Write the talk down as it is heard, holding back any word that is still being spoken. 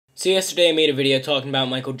So yesterday I made a video talking about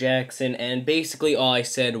Michael Jackson, and basically all I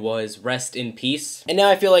said was rest in peace. And now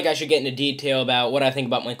I feel like I should get into detail about what I think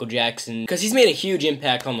about Michael Jackson, because he's made a huge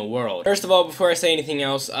impact on the world. First of all, before I say anything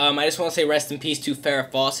else, I just want to say rest in peace to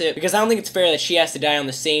Farrah Fawcett, because I don't think it's fair that she has to die on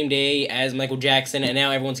the same day as Michael Jackson, and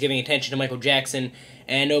now everyone's giving attention to Michael Jackson,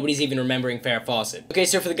 and nobody's even remembering Farrah Fawcett. Okay,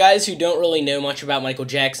 so for the guys who don't really know much about Michael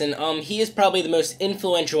Jackson, he is probably the most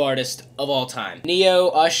influential artist of all time. Neo,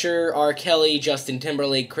 Usher, R. Kelly, Justin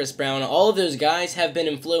Timberlake, Chris Brown, all of those guys have been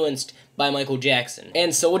influenced by Michael Jackson.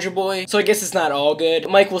 And Soulja Boy, so I guess it's not all good.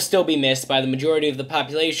 Mike will still be missed by the majority of the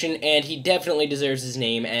population, and he definitely deserves his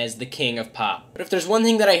name as the king of pop. But if there's one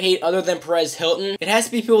thing that I hate other than Perez Hilton, it has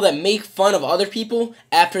to be people that make fun of other people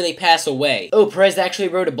after they pass away. Oh, Perez actually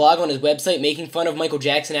wrote a blog on his website making fun of Michael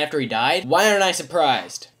Jackson after he died? Why aren't I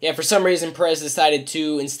surprised? Yeah, for some reason Perez decided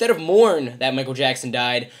to, instead of mourn that Michael Jackson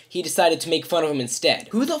died, he decided to make fun of him instead.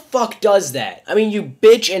 Who the fuck does that? I mean, you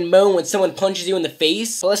bitch and moan when someone punches you in the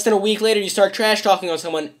face, but less than a week later you start trash talking on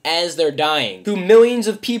someone as they're dying, who millions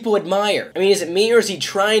of people admire. I mean, is it me or is he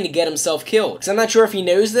trying to get himself killed? Because I'm not sure if he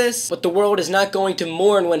knows this, but the world is not going to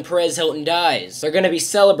mourn when Perez Hilton dies. They're going to be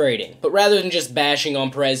celebrating. But rather than just bashing on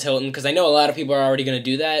Perez Hilton, because I know a lot of people are already going to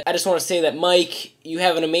do that, I just want to say that, Mike, you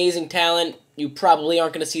have an amazing talent. You probably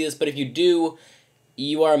aren't going to see this, but if you do,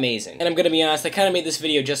 you are amazing. And I'm going to be honest, I kind of made this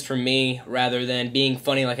video just for me, rather than being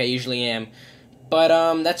funny like I usually am.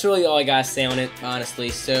 But, that's really all I gotta say on it, honestly.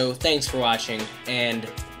 So, thanks for watching, and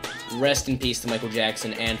rest in peace to Michael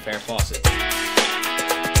Jackson and Farrah Fawcett.